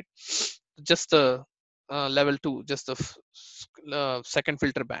different, right? Just the level 2, just the second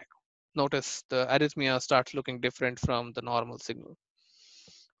filter bank. Notice the arrhythmia starts looking different from the normal signal,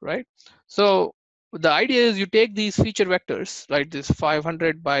 right? So the idea is you take these feature vectors, right? This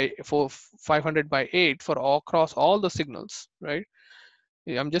 500 by 8 for across all the signals, right?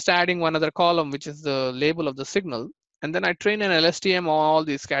 I'm just adding one other column, which is the label of the signal. And then I train an LSTM on all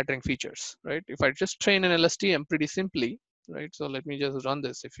these scattering features, right? If I just train an LSTM pretty simply, right? So let me just run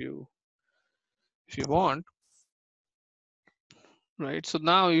this if you want. Right, so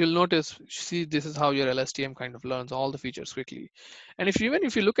now you'll notice, see, this is how your LSTM kind of learns all the features quickly. And even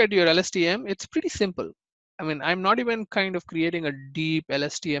if you look at your LSTM, it's pretty simple. I'm not even kind of creating a deep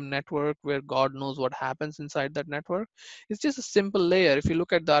LSTM network where God knows what happens inside that network. It's just a simple layer. If you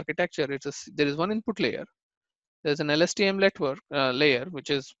look at the architecture, there is one input layer. There's an LSTM network layer, which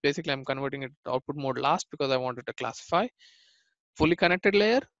is basically, I'm converting it to output mode last because I wanted to classify. Fully connected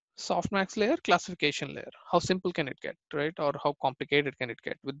layer, softmax layer, classification layer. How simple can it get, right? Or how complicated can it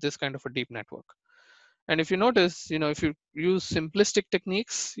get with this kind of a deep network? And if you notice, if you use simplistic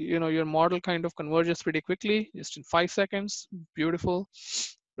techniques, your model kind of converges pretty quickly, just in 5 seconds. Beautiful,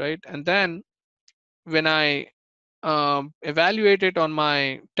 right? And then when I evaluate it on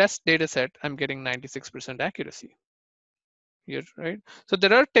my test data set, I'm getting 96% accuracy. here, right? So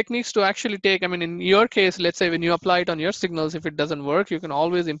there are techniques to actually take, I mean, in your case, let's say when you apply it on your signals, if it doesn't work, you can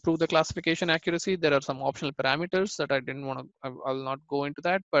always improve the classification accuracy. There are some optional parameters that I didn't want to, I'll not go into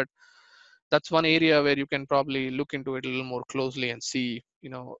that, but that's one area where you can probably look into it a little more closely and see, you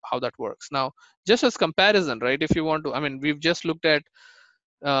know, how that works. Now, just as comparison, right? If you want to, I mean, we've just looked at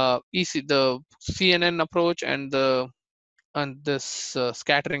the CNN approach and this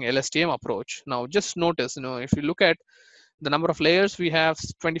scattering LSTM approach. Now, just notice, you know, if you look at the number of layers, we have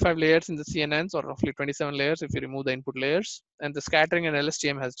 25 layers in the CNNs, or roughly 27 layers if you remove the input layers, and the scattering and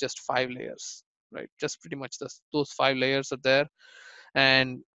LSTM has just 5 layers, right? Just pretty much those 5 layers are there,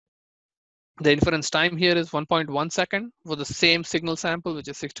 and the inference time here is 1.1 second for the same signal sample, which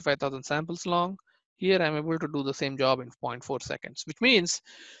is 65,000 samples long. Here I'm able to do the same job in 0.4 seconds, which means,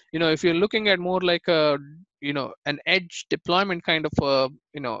 you know, if you're looking at more like a, you know, an edge deployment kind of a,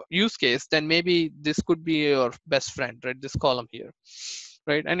 you know, use case, then maybe this could be your best friend, right? This column here,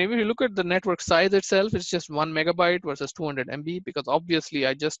 right? And if you look at the network size itself, it's just 1 megabyte versus 200 MB, because obviously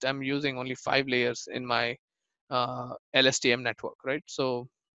I just am using only 5 layers in my LSTM network, right? So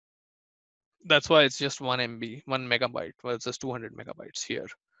that's why it's just 1 MB, 1 megabyte versus 200 megabytes here,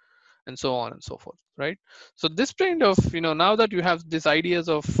 and so on and so forth, right? So this kind of, you know, now that you have these ideas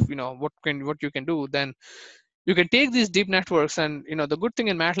of, you know, what you can do, then you can take these deep networks, and, you know, the good thing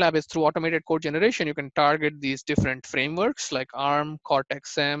in MATLAB is through automated code generation, you can target these different frameworks like ARM,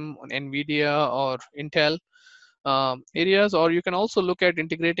 Cortex-M, NVIDIA, or Intel areas, or you can also look at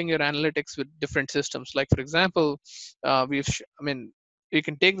integrating your analytics with different systems. Like, for example, I mean, you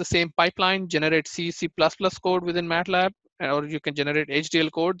can take the same pipeline, generate C++ code within MATLAB, or you can generate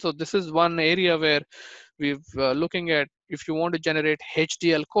HDL code. So this is one area where we've looking at, if you want to generate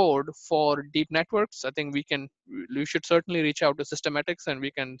HDL code for deep networks, I think we should certainly reach out to Systematics, and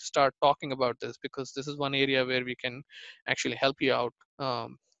we can start talking about this, because this is one area where we can actually help you out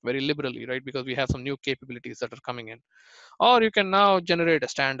very liberally, right? Because we have some new capabilities that are coming in. Or you can now generate a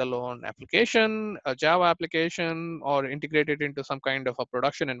standalone application, a Java application, or integrate it into some kind of a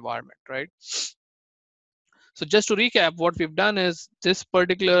production environment, right? So just to recap, what we've done is this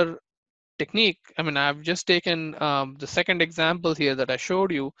particular technique, I mean, I've just taken the second example here that I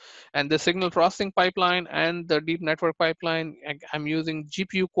showed you, and the signal processing pipeline and the deep network pipeline, I'm using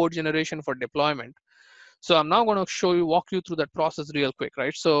GPU code generation for deployment. So I'm now going to walk you through that process real quick,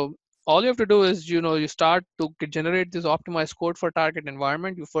 right? So all you have to do is, you know, you start to generate this optimized code for target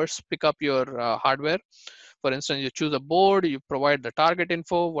environment. You first pick up your hardware. For instance, you choose a board, you provide the target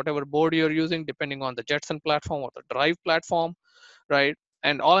info, whatever board you're using, depending on the Jetson platform or the Drive platform, right?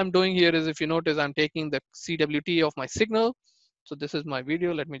 And all I'm doing here is, if you notice, I'm taking the CWT of my signal. So this is my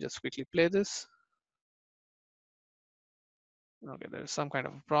video. Let me just quickly play this. Okay, there's some kind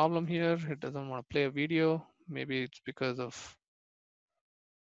of a problem here. It doesn't want to play a video. Maybe it's because of,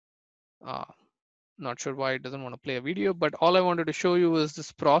 not sure why it doesn't want to play a video, but all I wanted to show you is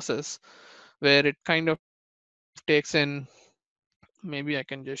this process where it kind of takes in, maybe I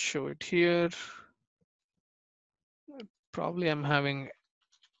can just show it here. Probably I'm having,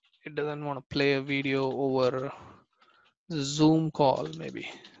 it doesn't want to play a video over the Zoom call, maybe.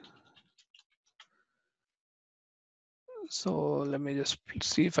 So let me just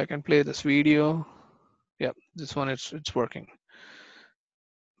see if I can play this video. Yeah, this one, it's working.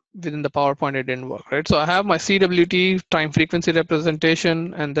 Within the PowerPoint, it didn't work, right? So I have my CWT, time frequency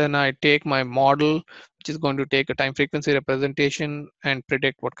representation, and then I take my model, which is going to take a time frequency representation and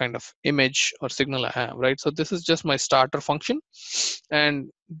predict what kind of image or signal I have, right? So this is just my starter function. And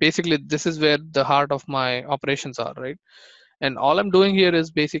basically, this is where the heart of my operations are, right? And all I'm doing here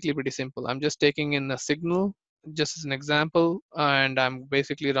is basically pretty simple. I'm just taking in a signal, just as an example, and I'm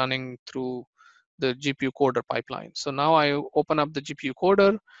basically running through the GPU coder pipeline. So now I open up the GPU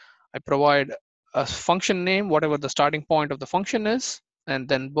coder, I provide a function name, whatever the starting point of the function is, and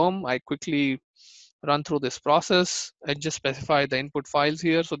then boom, I quickly run through this process. I just specify the input files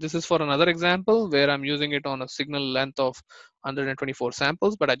here. So this is for another example where I'm using it on a signal length of 124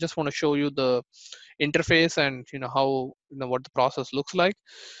 samples, but I just want to show you the interface and, you know, how, you know, what the process looks like.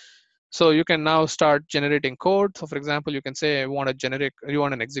 So you can now start generating code. So for example, you can say, you want an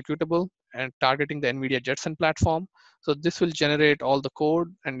executable and targeting the NVIDIA Jetson platform. So this will generate all the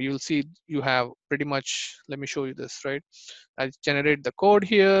code, and you'll see you have pretty much, let me show you this, right? I generate the code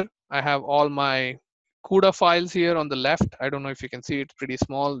here. I have all my CUDA files here on the left. I don't know if you can see, it's pretty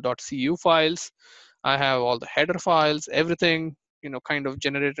small .cu files. I have all the header files, everything, you know, kind of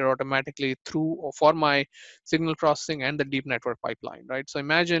generated automatically through or for my signal processing and the deep network pipeline, right? So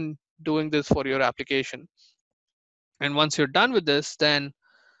imagine doing this for your application. And once you're done with this, then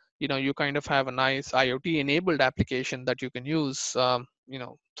you kind of have a nice IoT enabled application that you can use,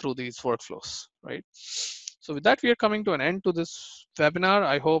 through these workflows, right? So with that, we are coming to an end to this webinar.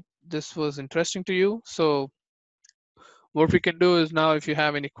 I hope this was interesting to you. So what we can do is now, if you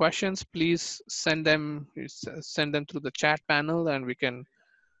have any questions, please send them through the chat panel, and we can,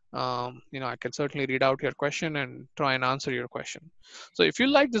 I can certainly read out your question and try and answer your question. So if you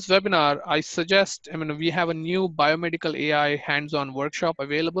like this webinar, I suggest, we have a new biomedical AI hands-on workshop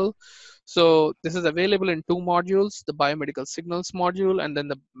available. So this is available in 2 modules, the biomedical signals module and then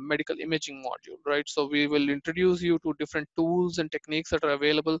the medical imaging module, right? So we will introduce you to different tools and techniques that are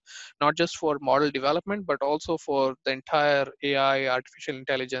available, not just for model development, but also for the entire AI, artificial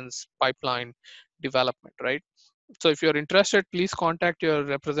intelligence pipeline development, right? So if you're interested, please contact your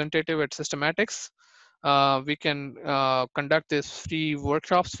representative at Systematics. We can conduct these free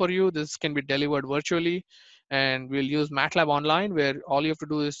workshops for you. This can be delivered virtually, and we'll use MATLAB Online, where all you have to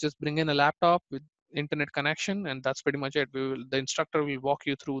do is just bring in a laptop with internet connection, and that's pretty much it. The instructor will walk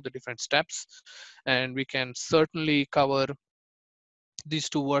you through the different steps, and we can certainly cover these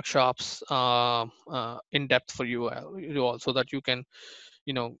 2 workshops in depth for you all, so that you can,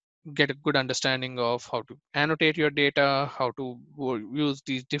 you know get a good understanding of how to annotate your data, how to use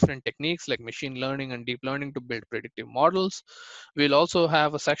these different techniques like machine learning and deep learning to build predictive models. We'll also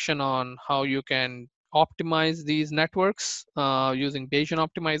have a section on how you can optimize these networks using Bayesian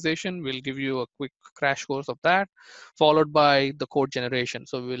optimization. We'll give you a quick crash course of that, followed by the code generation.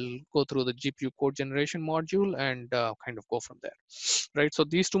 So we'll go through the GPU code generation module and kind of go from there, right? So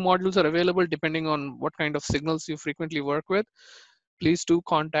these 2 modules are available depending on what kind of signals you frequently work with. Please do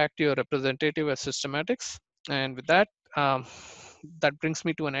contact your representative at Systematics. And with that, that brings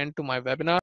me to an end to my webinar.